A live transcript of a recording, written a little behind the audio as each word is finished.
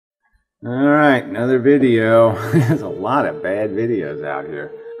Alright, another video. There's a lot of bad videos out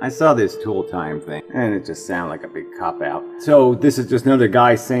here. I saw this tool time thing, and it just sounded like a big cop-out. So this is just another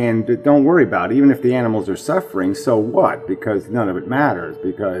guy saying, don't worry about it, even if the animals are suffering, so what? Because none of it matters,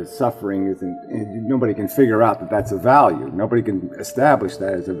 because suffering isn't, nobody can figure out that that's a value. Nobody can establish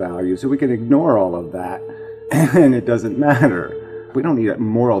that as a value, so we can ignore all of that, and it doesn't matter. We don't need a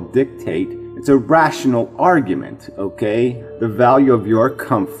moral dictate. It's a rational argument, okay? The value of your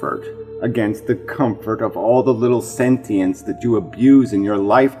comfort against the comfort of all the little sentience that you abuse in your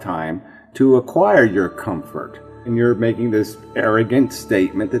lifetime to acquire your comfort. And you're making this arrogant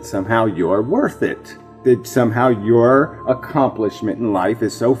statement that somehow you're worth it. That somehow your accomplishment in life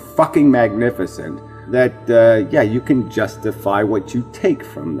is so fucking magnificent that, yeah, you can justify what you take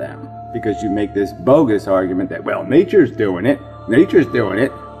from them. Because you make this bogus argument that, well, nature's doing it. Nature's doing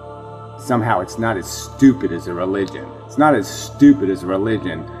it. Somehow it's not as stupid as a religion. It's not as stupid as a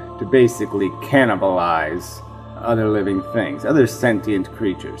religion to basically cannibalize other living things, other sentient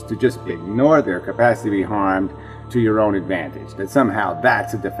creatures, to just ignore their capacity to be harmed to your own advantage, that somehow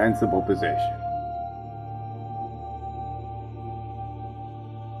that's a defensible position.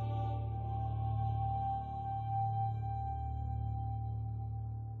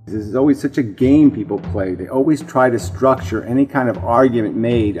 This is always such a game people play. They always try to structure any kind of argument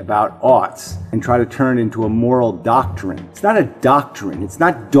made about oughts and try to turn it into a moral doctrine. It's not a doctrine. It's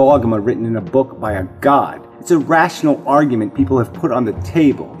not dogma written in a book by a god. It's a rational argument people have put on the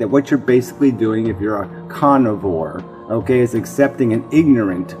table that what you're basically doing if you're a carnivore, okay, is accepting an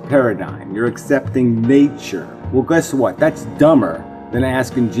ignorant paradigm. You're accepting nature. Well, guess what? That's dumber than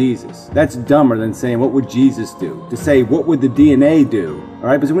asking Jesus. That's dumber than saying, what would Jesus do? To say, what would the DNA do? All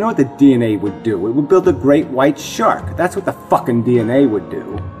right, because we know what the DNA would do. It would build a great white shark. That's what the fucking DNA would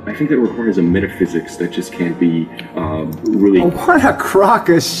do. I think that requires a metaphysics that just can't be really... Oh, what a crock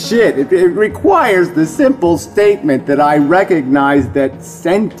of shit. It requires the simple statement that I recognize that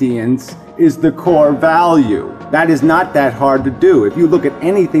sentience is the core value. That is not that hard to do. If you look at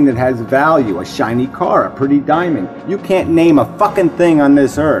anything that has value, a shiny car, a pretty diamond, you can't name a fucking thing on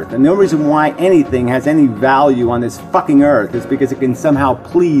this earth. And the only reason why anything has any value on this fucking earth is because it can somehow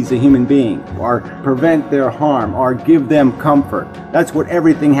please a human being, or prevent their harm, or give them comfort. That's what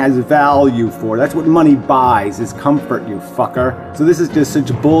everything has value for. That's what money buys, is comfort, you fucker. So this is just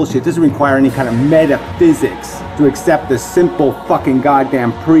such bullshit. It doesn't require any kind of metaphysics to accept the simple fucking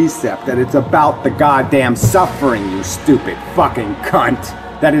goddamn precept that it's about the goddamn suffering, you stupid fucking cunt.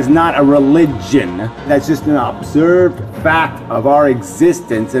 That is not a religion. That's just an observed fact of our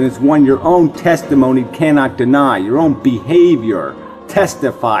existence, and it's one your own testimony cannot deny. Your own behavior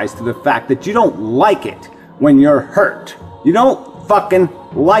testifies to the fact that you don't like it when you're hurt. You don't fucking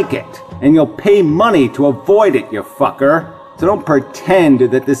like it, and you'll pay money to avoid it, you fucker. So don't pretend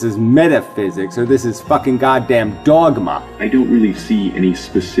that this is metaphysics or this is fucking goddamn dogma. I don't really see any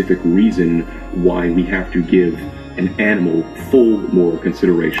specific reason why we have to give an animal full moral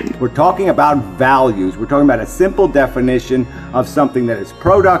consideration. We're talking about values. We're talking about a simple definition of something that is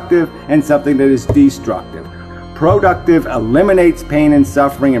productive and something that is destructive. Productive eliminates pain and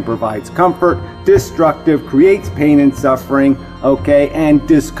suffering and provides comfort. Destructive creates pain and suffering, okay, and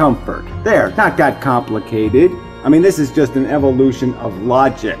discomfort. There, not that complicated. I mean, this is just an evolution of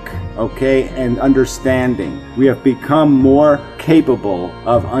logic, okay, and understanding. We have become more capable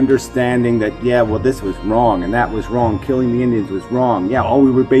of understanding that, yeah, well, this was wrong, and that was wrong. Killing the Indians was wrong. Yeah, all we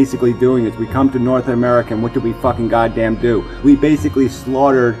were basically doing is we come to North America, and what did we fucking goddamn do? We basically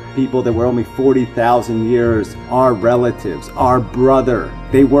slaughtered people that were only 40,000 years, our relatives, our brother.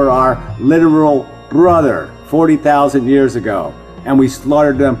 They were our literal brother 40,000 years ago, and we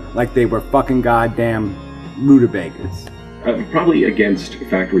slaughtered them like they were fucking goddamn rutabagas. I'm probably against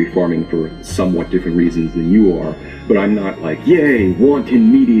factory farming for somewhat different reasons than you are, but I'm not like, yay,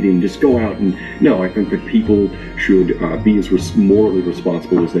 wanton meat eating, just go out and... No, I think that people should be as morally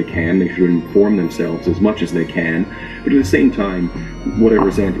responsible as they can. They should inform themselves as much as they can, but at the same time, what I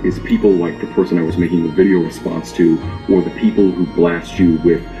resent is people like the person I was making the video response to, or the people who blast you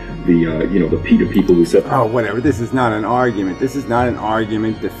with the, you know, the PETA people who said... Oh, whatever, this is not an argument. This is not an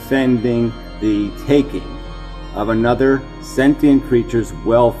argument defending the taking of another sentient creature's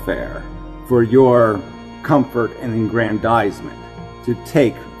welfare for your comfort and aggrandizement, to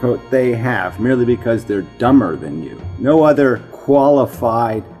take what they have merely because they're dumber than you. No other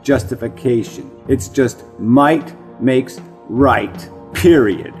qualified justification. It's just might makes right,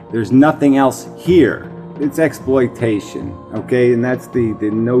 period. There's nothing else here. It's exploitation, okay? And that's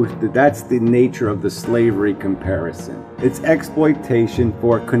the nature of the slavery comparison. It's exploitation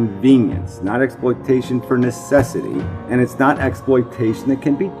for convenience, not exploitation for necessity, and it's not exploitation that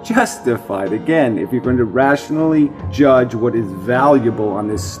can be justified. Again, if you're going to rationally judge what is valuable on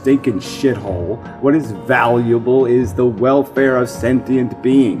this stinking shithole, what is valuable is the welfare of sentient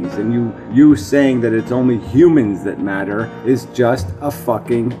beings, and you saying that it's only humans that matter is just a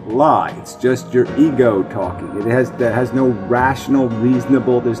fucking lie. It's just your ego talking. That has no rational,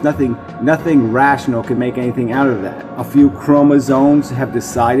 reasonable, there's nothing rational can make anything out of that. A few chromosomes have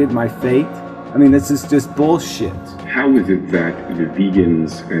decided my fate. I mean, this is just bullshit. How is it that the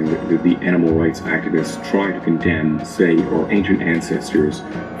vegans and the animal rights activists try to condemn, say, our ancient ancestors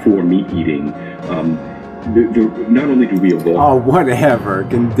for meat eating? Not only do we evolve... Oh, whatever.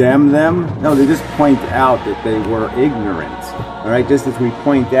 Condemn them? No, they just point out that they were ignorant. All right, just as we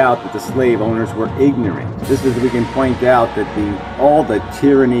point out that the slave owners were ignorant. Just as we can point out that all the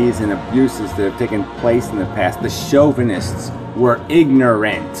tyrannies and abuses that have taken place in the past, the chauvinists were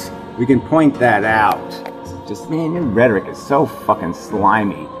ignorant. We can point that out. Just, man, your rhetoric is so fucking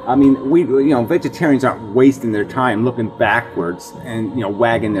slimy. I mean, vegetarians aren't wasting their time looking backwards and,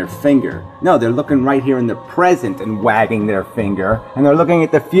 wagging their finger. No, they're looking right here in the present and wagging their finger. And they're looking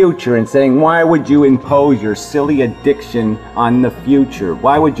at the future and saying, why would you impose your silly addiction on the future?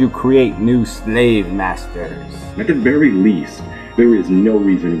 Why would you create new slave masters? At the very least, there is no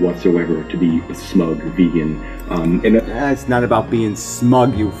reason whatsoever to be a smug vegan. It's not about being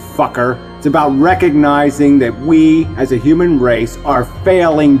smug, you fucker. It's about recognizing that we, as a human race, are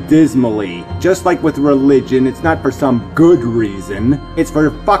failing dismally. Just like with religion, it's not for some good reason. It's for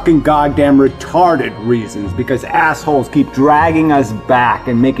fucking goddamn retarded reasons, because assholes keep dragging us back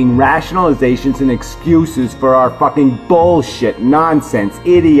and making rationalizations and excuses for our fucking bullshit, nonsense,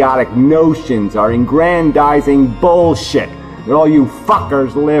 idiotic notions, our aggrandizing bullshit that all you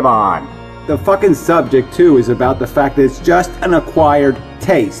fuckers live on. The fucking subject, too, is about the fact that it's just an acquired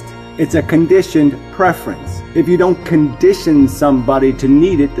taste. It's a conditioned preference. If you don't condition somebody to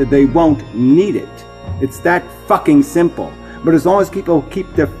need it, they won't need it. It's that fucking simple. But as long as people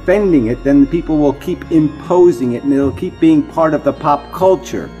keep defending it, then people will keep imposing it, and it'll keep being part of the pop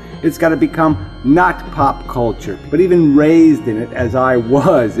culture. It's got to become not pop culture. But even raised in it, as I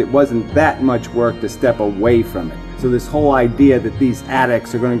was, it wasn't that much work to step away from it. So this whole idea that these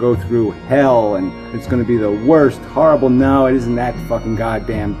addicts are going to go through hell and it's going to be the worst, horrible, no, it isn't that fucking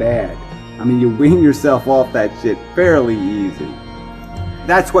goddamn bad. I mean, you wean yourself off that shit fairly easy.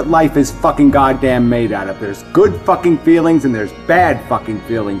 That's what life is fucking goddamn made out of. There's good fucking feelings and there's bad fucking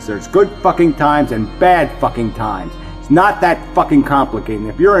feelings. There's good fucking times and bad fucking times. It's not that fucking complicated.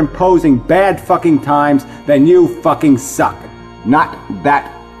 If you're imposing bad fucking times, then you fucking suck. Not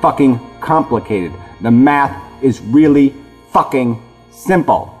that fucking complicated. The math is really fucking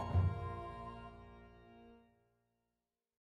simple.